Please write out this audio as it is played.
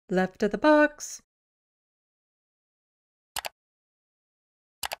Left of the box.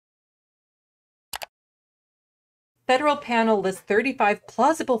 Federal panel lists 35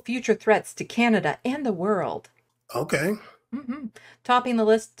 plausible future threats to Canada and the world. Okay. Topping the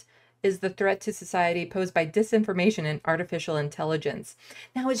list is the threat to society posed by disinformation and artificial intelligence.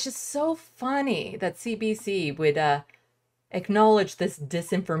 Now, it's just so funny that CBC would acknowledge this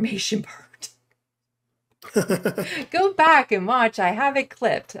disinformation part. Go back and watch. I have it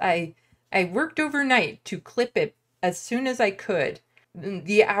clipped. I worked overnight to clip it as soon as I could.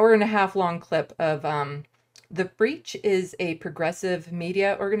 The hour-and-a-half long clip of The Breach is a progressive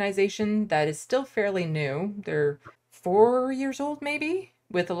media organization that is still fairly new. They're 4 years old, maybe,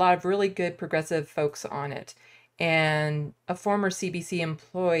 with a lot of really good progressive folks on it. And a former CBC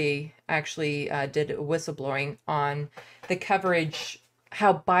employee actually did whistleblowing on the coverage,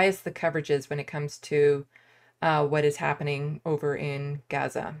 how biased the coverage is when it comes to what is happening over in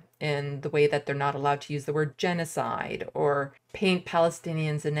Gaza, and the way that they're not allowed to use the word genocide or paint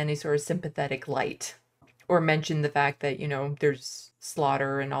Palestinians in any sort of sympathetic light, or mention the fact that, you know, there's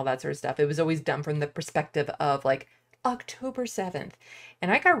slaughter and all that sort of stuff. It was always done from the perspective of like October 7th.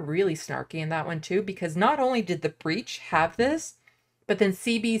 And I got really snarky in that one too, because not only did The Breach have this, but then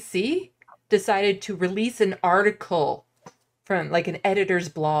CBC decided to release an article from like an editor's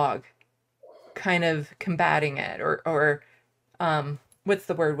blog kind of combating it, or what's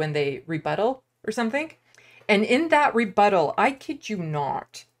the word when they rebuttal or something. And in that rebuttal, I kid you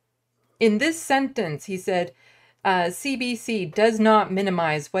not, in this sentence, he said, CBC does not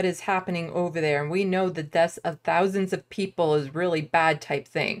minimize what is happening over there, and we know the deaths of thousands of people is really bad type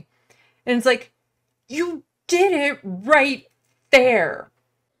thing. And it's like, you did it right there.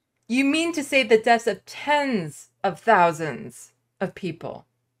 You mean to say the deaths of tens of thousands of people,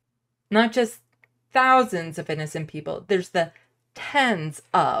 not just thousands of innocent people. There's the tens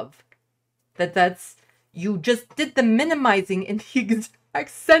of. That's, you just did the minimizing in the exact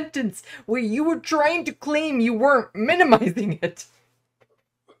sentence where you were trying to claim you weren't minimizing it.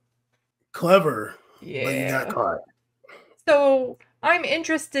 Clever. Yeah. But you got caught. So I'm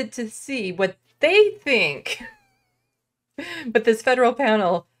interested to see what they think. But this federal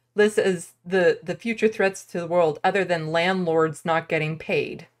panel lists as the future threats to the world other than landlords not getting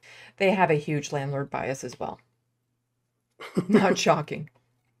paid. They have a huge landlord bias as well. Not shocking.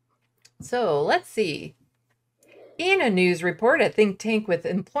 So let's see. In a news report, a think tank with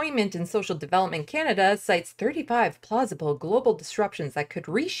Employment and Social Development Canada cites 35 plausible global disruptions that could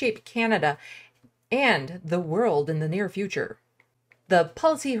reshape Canada and the world in the near future. The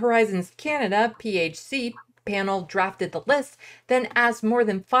Policy Horizons Canada, PHC, panel drafted the list, then asked more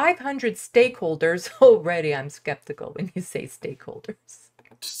than 500 stakeholders. Already I'm skeptical when you say stakeholders.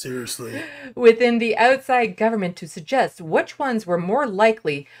 Seriously. Within the outside government to suggest which ones were more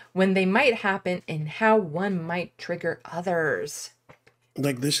likely, when they might happen, and how one might trigger others.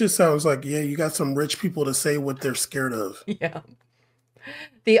 Like, this just sounds like, yeah, you got some rich people to say what they're scared of. Yeah.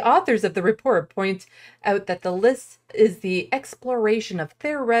 The authors of the report point out that the list is the exploration of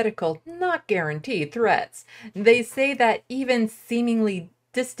theoretical, not guaranteed threats. They say that even seemingly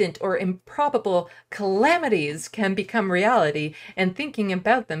distant or improbable calamities can become reality, and thinking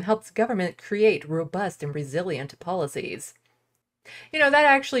about them helps government create robust and resilient policies. You know, that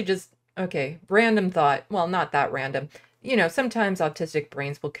actually just, okay, random thought. Well, not that random. You know, sometimes autistic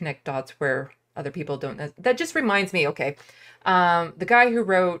brains will connect dots where other people don't. That just reminds me, okay, the guy who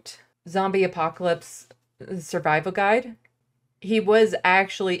wrote Zombie Apocalypse Survival Guide, he was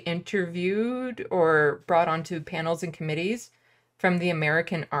actually interviewed or brought onto panels and committees from the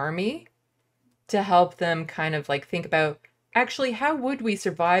American Army to help them kind of like think about, actually, how would we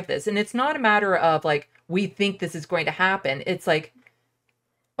survive this? And it's not a matter of like, we think this is going to happen. It's like,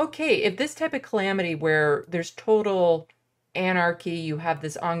 okay, if this type of calamity where there's total anarchy, you have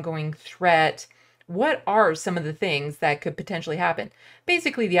this ongoing threat, what are some of the things that could potentially happen?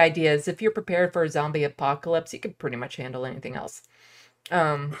 Basically, the idea is if you're prepared for a zombie apocalypse, you can pretty much handle anything else.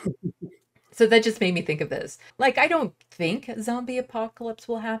 So that just made me think of this. Like, I don't think a zombie apocalypse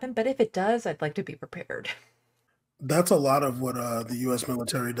will happen, but if it does, I'd like to be prepared. That's a lot of what the U.S.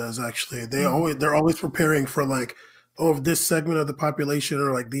 military does. Actually, they're always preparing for like, oh, if this segment of the population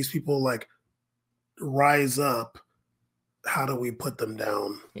or like these people like rise up, how do we put them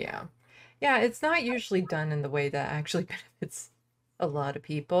down? Yeah. Yeah, it's not usually done in the way that actually benefits a lot of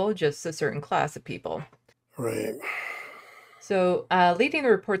people, just a certain class of people. Right. So, leading the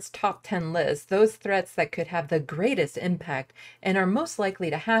report's top 10 list, those threats that could have the greatest impact and are most likely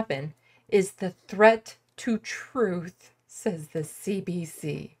to happen is the threat to truth, says the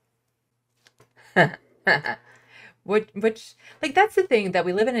CBC. Which like that's the thing that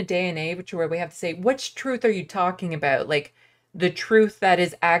we live in a day and age where we have to say, which truth are you talking about? Like the truth that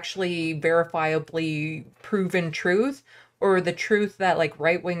is actually verifiably proven truth, or the truth that like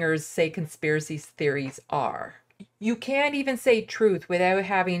right wingers say conspiracy theories are. You can't even say truth without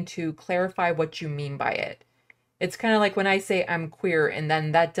having to clarify what you mean by it. It's kind of like when I say I'm queer, and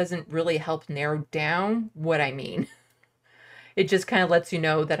then that doesn't really help narrow down what I mean. It just kind of lets you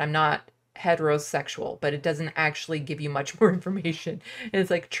know that I'm not heterosexual, but it doesn't actually give you much more information. And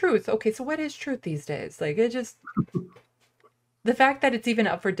it's like, truth. Okay, so what is truth these days? Like, it just, the fact that it's even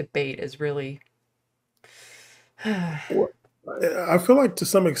up for debate is really, Well, I feel like to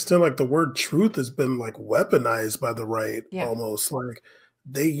some extent, like the word truth has been like weaponized by the right yeah. almost. Like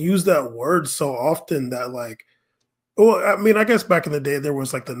they use that word so often that like, well, I mean, I guess back in the day there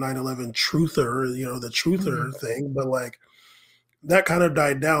was like the 9/11 truther, the Hmm. truther thing, but like that kind of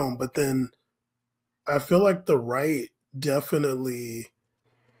died down. But then I feel like the right definitely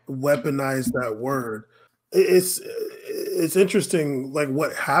weaponized that word. It's interesting, like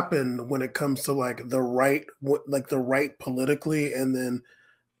what happened when it comes to like the right, like the right politically, and then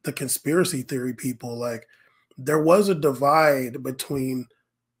the conspiracy theory people. Like there was a divide between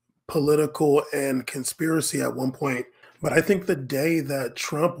political and conspiracy at one point, but I think the day that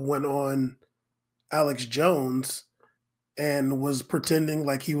Trump went on Alex Jones and was pretending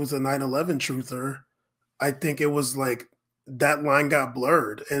like he was a 9/11 truther, I think it was like that line got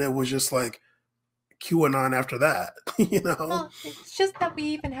blurred and it was just like QAnon after that, you know? Well, it's just that we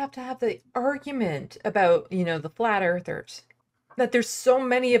even have to have the argument about, the flat earthers, that there's so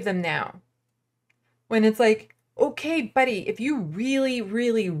many of them now. When it's like, okay, buddy, if you really,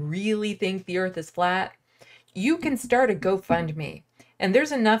 really, really think the earth is flat, you can start a GoFundMe. And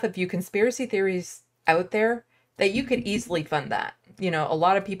there's enough of you conspiracy theories out there that you could easily fund that. A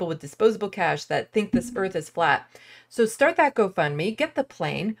lot of people with disposable cash that think this earth is flat. So start that GoFundMe, get the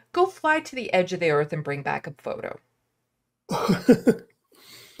plane, go fly to the edge of the earth and bring back a photo.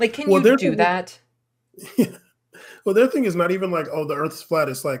 Like, can Well, you do that? their thing is not even like, oh, the Earth's flat.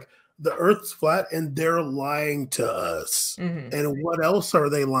 It's like the Earth's flat, and they're lying to us. Hmm. And what else are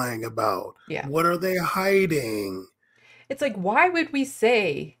they lying about? Yeah. What are they hiding? It's like, why would we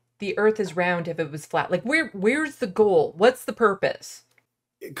say the earth is round if it was flat? Like, where's the goal? What's the purpose?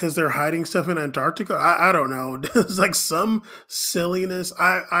 Because they're hiding stuff in Antarctica. I don't know. It's like some silliness.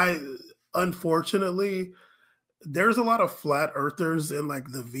 I unfortunately, there's a lot of flat earthers in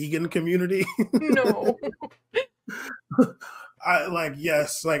like the vegan community. No. I like,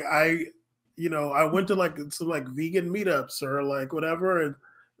 yes, like I went to like some like vegan meetups or like whatever, and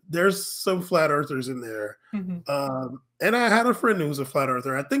there's some flat earthers in there. Mhm. And I had a friend who was a flat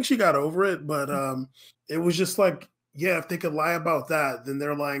earther. I think she got over it, but it was just like, yeah, if they could lie about that, then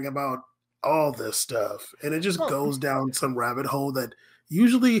they're lying about all this stuff. And it just Well, goes down some rabbit hole that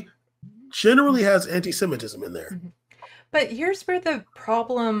usually generally has anti-Semitism in there. mhm. But here's where the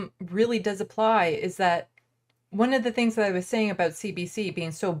problem really does apply is that one of the things that I was saying about CBC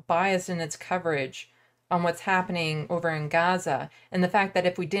being so biased in its coverage on what's happening over in Gaza, and the fact that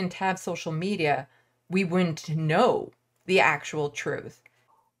if we didn't have social media, we wouldn't know the actual truth.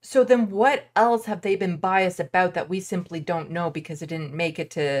 So then what else have they been biased about that we simply don't know because it didn't make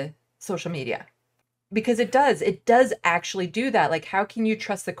it to social media? Because it does actually do that. Like, how can you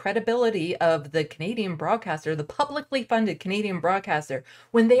trust the credibility of the Canadian broadcaster, the publicly funded Canadian broadcaster,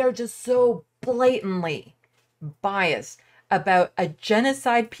 when they are just so blatantly biased about a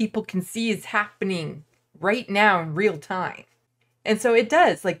genocide people can see is happening right now in real time? And so it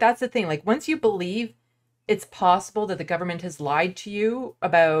does. Like, that's the thing. Like, once you believe it's possible that the government has lied to you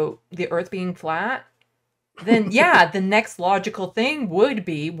about the earth being flat, then yeah, the next logical thing would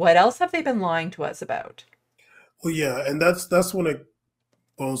be, what else have they been lying to us about? Well, yeah, and that's when it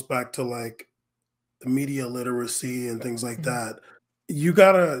goes back to like the media literacy and things like Mhm. that. You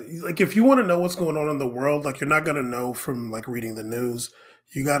gotta like if you want to know what's going on in the world, like you're not gonna know from like reading the news.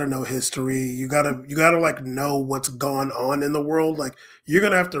 You gotta know history. You gotta like know what's gone on in the world. Like you're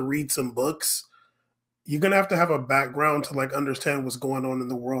gonna have to read some books. You're gonna have to have a background to like understand what's going on in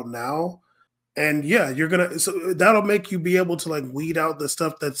the world now. And yeah, you're gonna so that'll make you be able to like weed out the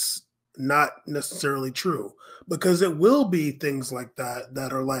stuff that's not necessarily true. Because it will be things like that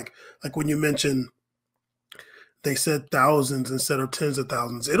that are like when you mention they said thousands instead of tens of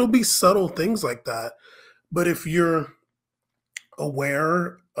thousands. It'll be subtle things like that. But if you're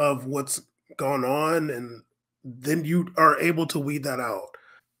aware of what's gone on and then you are able to weed that out.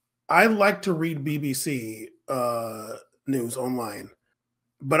 I like to read BBC news online,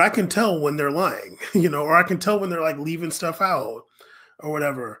 but I can tell when they're lying, or I can tell when they're like leaving stuff out or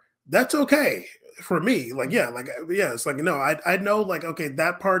whatever. That's okay. for me, like, yeah, like, yeah, it's like, no, I know, like, okay,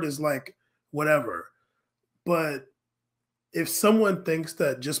 that part is like whatever. But if someone thinks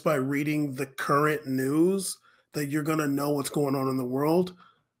that just by reading the current news that you're gonna know what's going on in the world,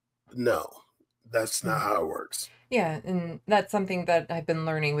 no, that's not Mhm. how it works. Yeah, and that's something that I've been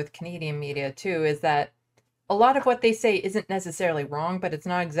learning with Canadian media too, is that a lot of what they say isn't necessarily wrong, but it's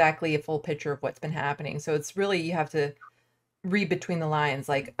not exactly a full picture of what's been happening. So it's really, you have to read between the lines,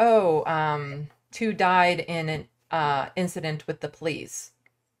 like, oh, two died in an incident with the police.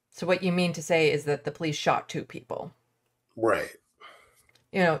 So what you mean to say is that the police shot two people. Right.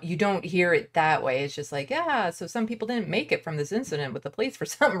 You don't hear it that way. It's just like, yeah, so some people didn't make it from this incident with the police for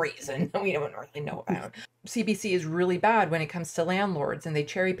some reason we don't really know about. CBC is really bad when it comes to landlords, and they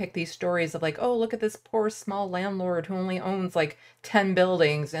cherry pick these stories of like, oh, look at this poor small landlord who only owns like 10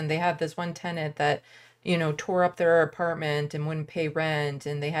 buildings, and they have this one tenant that, tore up their apartment and wouldn't pay rent,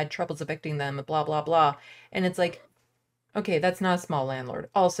 and they had troubles evicting them, blah, blah, blah. And it's like, okay, that's not a small landlord.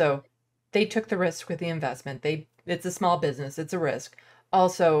 Also, they took the risk with the investment. It's a small business, it's a risk.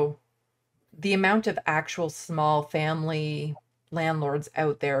 Also, the amount of actual small family landlords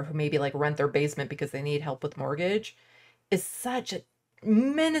out there who maybe like rent their basement because they need help with mortgage is such a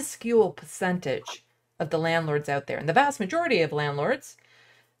minuscule percentage of the landlords out there. And the vast majority of landlords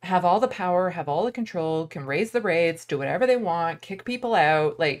have all the power, have all the control, can raise the rates, do whatever they want, kick people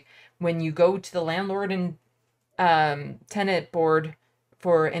out. Like when you go to the landlord and tenant board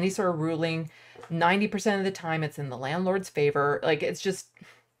for any sort of ruling, 90% of the time it's in the landlord's favor. Like it's just,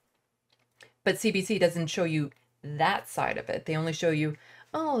 but CBC doesn't show you that side of it. They only show you,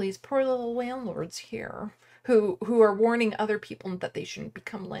 oh, these poor little landlords here who are warning other people that they shouldn't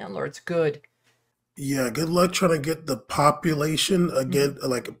become landlords. Good. Yeah, good luck trying to get the population again,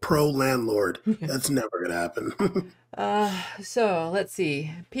 like pro landlord. That's never gonna happen. So let's see.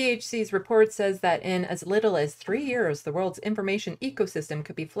 PHC's report says that in as little as 3 years, the world's information ecosystem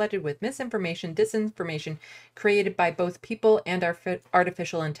could be flooded with misinformation, disinformation created by both people and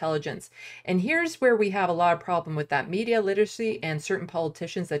artificial intelligence. And here's where we have a lot of problem with that: media literacy and certain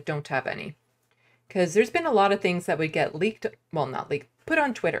politicians that don't have any. Because there's been a lot of things that would get leaked, well, not leaked, put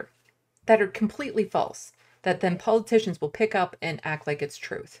on Twitter that are completely false, that then politicians will pick up and act like it's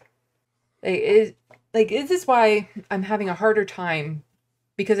truth. This is why I'm having a harder time,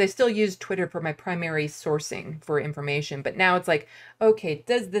 because I still use Twitter for my primary sourcing for information. But now it's like, okay,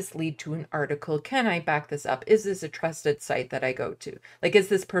 does this lead to an article? Can I back this up? Is this a trusted site that I go to? Like, is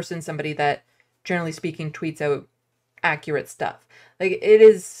this person somebody that, generally speaking, tweets out accurate stuff? Like, it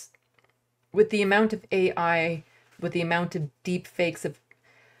is, with the amount of AI, with the amount of deep fakes of,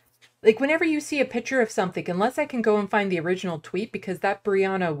 like, whenever you see a picture of something, unless I can go and find the original tweet, because that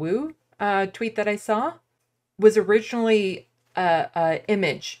Brianna Wu tweet that I saw was originally a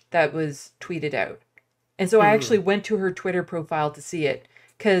image that was tweeted out. And so I actually went to her Twitter profile to see it,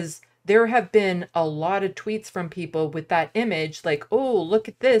 because there have been a lot of tweets from people with that image, like, oh, look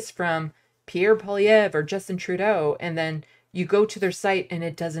at this from Pierre Poilievre or Justin Trudeau. And then you go to their site and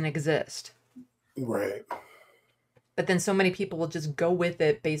it doesn't exist. Right. But then so many people will just go with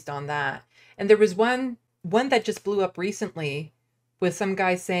it based on that. And there was one that just blew up recently with some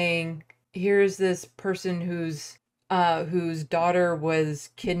guy saying, here's this person whose daughter was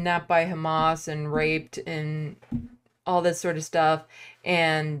kidnapped by Hamas and raped and all this sort of stuff,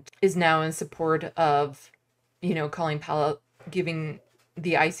 and is now in support of, giving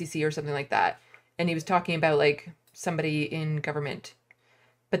the ICC or something like that. And he was talking about like somebody in government.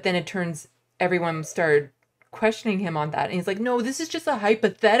 But then it turns, everyone started questioning him on that. And he's like, no, this is just a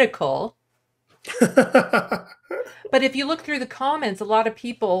hypothetical. But if you look through the comments, a lot of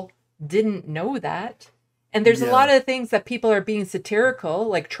people didn't know that. And there's a lot of things that people are being satirical,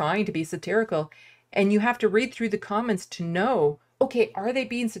 like trying to be satirical. And you have to read through the comments to know, okay, are they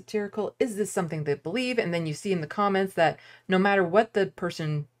being satirical? Is this something they believe? And then you see in the comments that no matter what the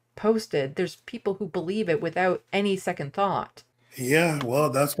person posted, there's people who believe it without any second thought. Yeah, well,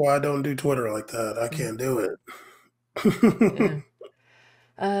 that's why I don't do Twitter like that. I can't do Yeah.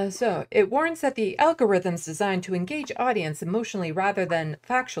 it. So it warns that the algorithms designed to engage audience emotionally rather than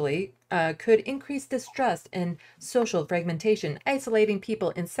factually could increase distrust and social fragmentation, isolating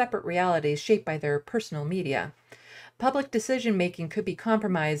people in separate realities shaped by their personal media. Public decision-making could be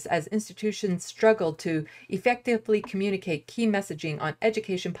compromised as institutions struggle to effectively communicate key messaging on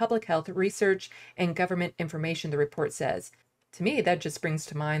education, public health, research, and government information, the report says. To me, that just brings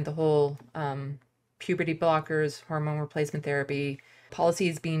to mind the whole puberty blockers, hormone replacement therapy,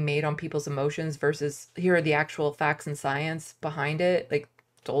 policies being made on people's emotions versus here are the actual facts and science behind it. Like,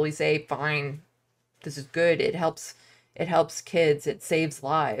 totally say, fine, this is good. It helps kids, it saves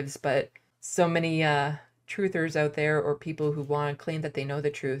lives, but so many truthers out there, or people who want to claim that they know the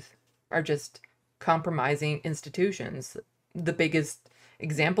truth, are just compromising institutions. The biggest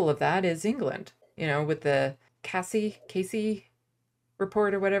example of that is England, with the Casey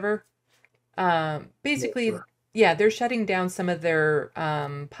report or whatever. Yeah, Basically, sure. yeah, they're shutting down some of their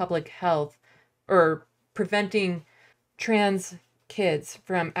public health, or preventing trans kids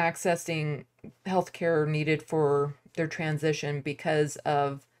from accessing healthcare needed for their transition because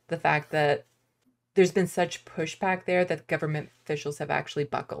of the fact that there's been such pushback there that government officials have actually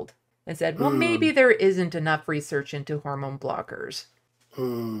buckled and said, well, maybe Mm, there isn't enough research into hormone blockers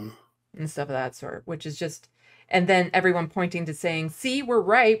mm, and stuff of that sort, which is just, and then everyone pointing to saying, see, we're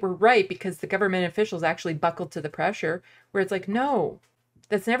right, because the government officials actually buckled to the pressure, where it's like, no,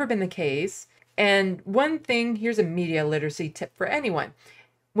 that's never been the case. And one thing, here's a media literacy tip for anyone.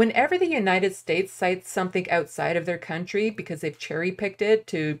 Whenever the United States cites something outside of their country because they've cherry picked it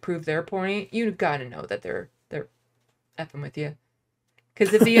to prove their point, you gotta know that they're effing with you.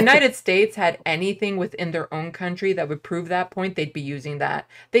 Because if the United States had anything within their own country that would prove that point, they'd be using that.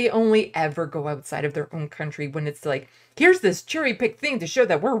 They only ever go outside of their own country when it's like, here's this cherry picked thing to show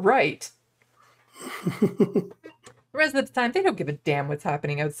that we're right. The rest of the time, they don't give a damn what's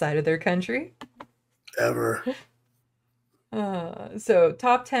happening outside of their country. ever. So,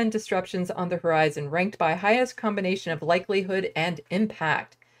 top 10 disruptions on the horizon, ranked by highest combination of likelihood and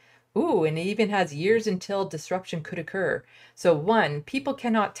impact. Ooh, and it even has years until disruption could occur. So, one, people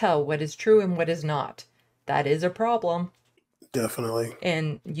cannot tell what is true and what is not. That is a problem. Definitely.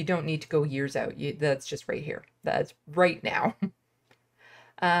 And you don't need to go years out. That's just right here. That's right now.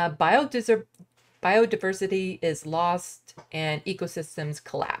 Biodiversity is lost and ecosystems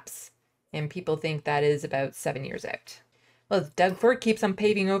collapse. And people think that is about 7 years out. Well, Doug Ford keeps on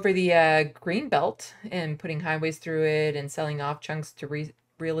paving over the green belt and putting highways through it and selling off chunks to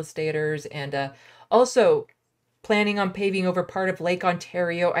real estaters, and also planning on paving over part of Lake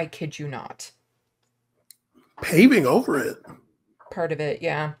Ontario. I kid you not. Paving over it. Part of it,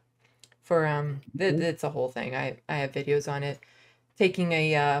 yeah. For it's a whole thing. I have videos on it. Taking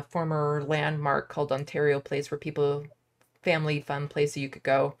a former landmark called Ontario Place, where people, family fun place that you could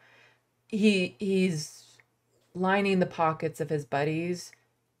go. He's lining the pockets of his buddies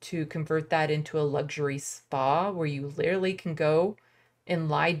to convert that into a luxury spa where you literally can go and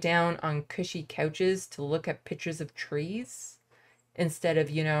lie down on cushy couches to look at pictures of trees instead of,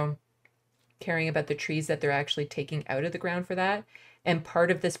 caring about the trees that they're actually taking out of the ground for that. And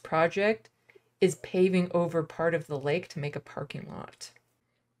part of this project is paving over part of the lake to make a parking lot.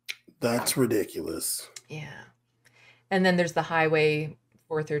 That's ridiculous. Yeah. And then there's the highway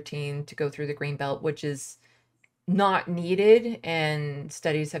 413 to go through the Greenbelt, which is not needed, and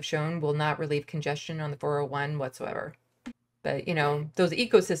studies have shown will not relieve congestion on the 401 whatsoever. But, those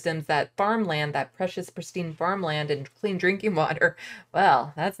ecosystems, that farmland, that precious, pristine farmland and clean drinking water,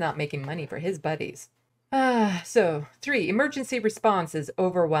 well, that's not making money for his buddies. So 3, emergency response is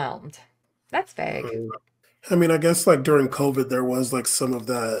overwhelmed. That's vague. I mean, I guess like during COVID, there was like some of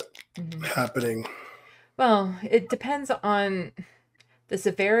that happening. Well, it depends on the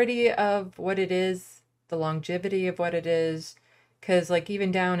severity of what it is, the longevity of what it is. Because, like,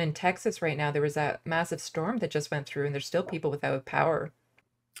 even down in Texas right now, there was that massive storm that just went through, and there's still people without power.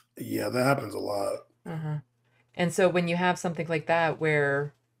 Yeah, that happens a lot. Uh-huh. And so when you have something like that,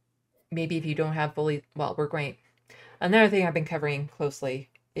 where maybe if you don't have fully, well, we're going. Another thing I've been covering closely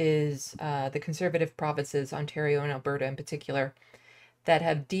is the conservative provinces, Ontario and Alberta in particular, that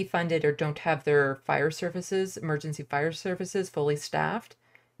have defunded or don't have their fire services, emergency fire services, fully staffed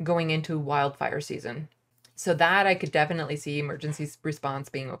going into wildfire season. So that I could definitely see emergency response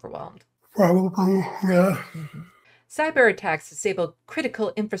being overwhelmed. Probably, yeah. Cyber attacks disable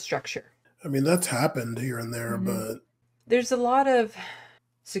critical infrastructure. I mean, that's happened here and there, but There's a lot of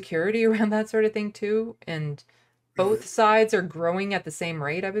security around that sort of thing too, and both sides are growing at the same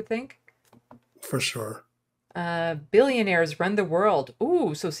rate, I would think. for sure. Billionaires run the world.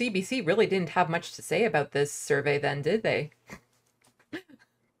 Ooh, so CBC really didn't have much to say about this survey then, did they?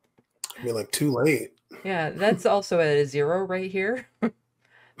 I mean, like too late. Yeah, that's also at a 0 right here.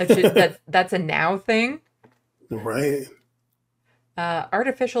 That's a now thing. Right.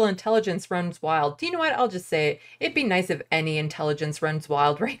 Artificial intelligence runs wild. Do you know what? I'll just say it. It'd be nice if any intelligence runs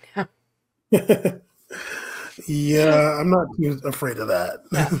wild right now. Yeah, I'm not too afraid of that.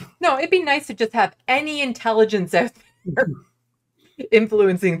 Yeah. No, it'd be nice to just have any intelligence out there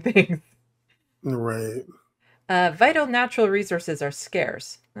influencing things. Right. Vital natural resources are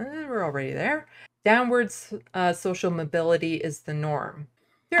scarce. We're already there. Downwards social mobility is the norm.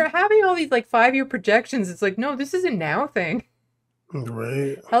 They're having all these like 5-year projections. It's like, no, this is a now thing.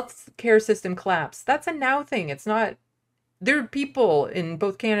 Right. Healthcare system collapse. That's a now thing. It's not. There are people in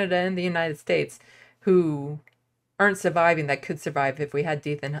both Canada and the United States who aren't surviving that could survive if we had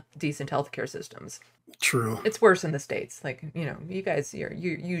decent healthcare systems. True. It's worse in the States. Like, you guys, you're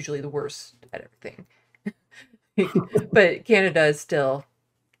usually the worst at everything. But Canada is still.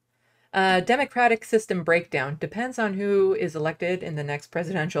 Democratic system breakdown depends on who is elected in the next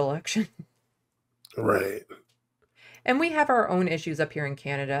presidential election. Right. And we have our own issues up here in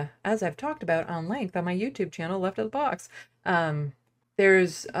Canada, as I've talked about on length on my YouTube channel, Left of the Box.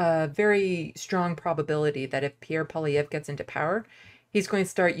 There's a very strong probability that if Pierre Poilievre gets into power, he's going to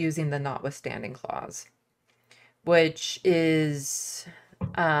start using the notwithstanding clause, which is,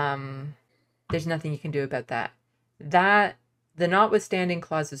 there's nothing you can do about that. The notwithstanding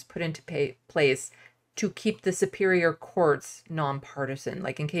clause is put into place to keep the superior courts nonpartisan.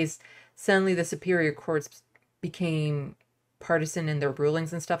 Like, in case suddenly the superior courts became partisan in their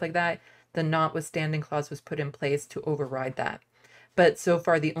rulings and stuff like that, the notwithstanding clause was put in place to override that. But so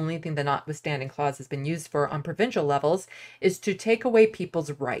far, the only thing the notwithstanding clause has been used for on provincial levels is to take away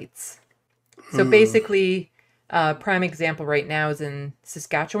people's rights. So basically, prime example right now is in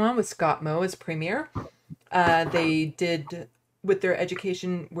Saskatchewan with Scott Moe as premier. They did with their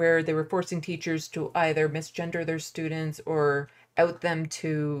education where they were forcing teachers to either misgender their students or out them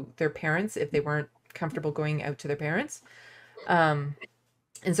to their parents if they weren't comfortable going out to their parents. And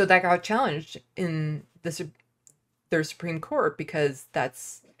so that got challenged in their Supreme Court because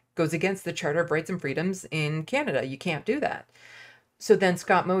that's goes against the Charter of Rights and Freedoms in Canada. You can't do that. So then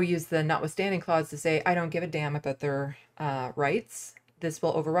Scott Moe used the notwithstanding clause to say, I don't give a damn about their rights. This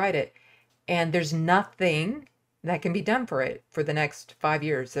will override it. And there's nothing that can be done for it for the next 5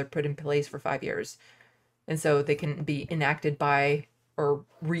 years. They're put in place for 5 years. And so they can be enacted by or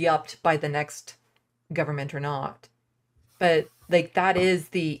re-upped by the next government or not. But like that is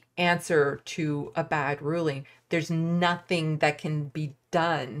the answer to a bad ruling. There's nothing that can be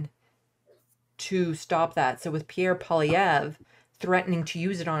done to stop that. So with Pierre Poilievre threatening to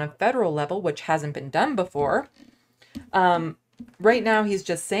use it on a federal level, which hasn't been done before, right now he's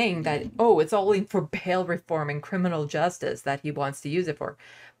just saying that, oh, it's all in for bail reform and criminal justice that he wants to use it for.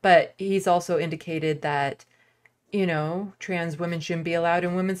 But he's also indicated that, trans women shouldn't be allowed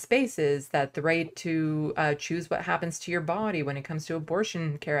in women's spaces, that the right to choose what happens to your body when it comes to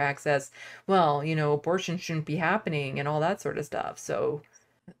abortion care access, well, abortion shouldn't be happening and all that sort of stuff. So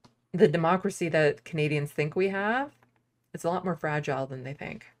the democracy that Canadians think we have, it's a lot more fragile than they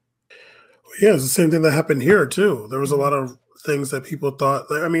think. Yeah, it's the same thing that happened here too. There was a lot of things that people thought.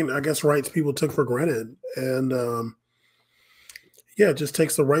 I mean, I guess rights people took for granted, and yeah, it just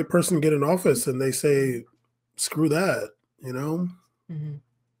takes the right person to get in office, and they say, "Screw that," you know.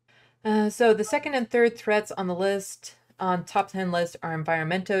 So the second and third threats on the list, on top 10 list, are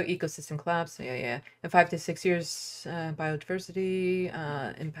environmental, ecosystem collapse. Yeah. In 5 to 6 years, biodiversity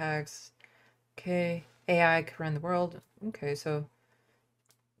impacts. Okay, AI could run the world. Okay, so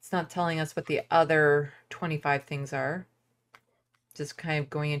it's not telling us what the other 25 things are. Just kind of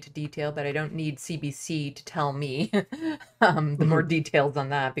going into detail, but I don't need CBC to tell me the more details on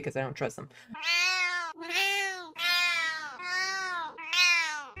that because I don't trust them.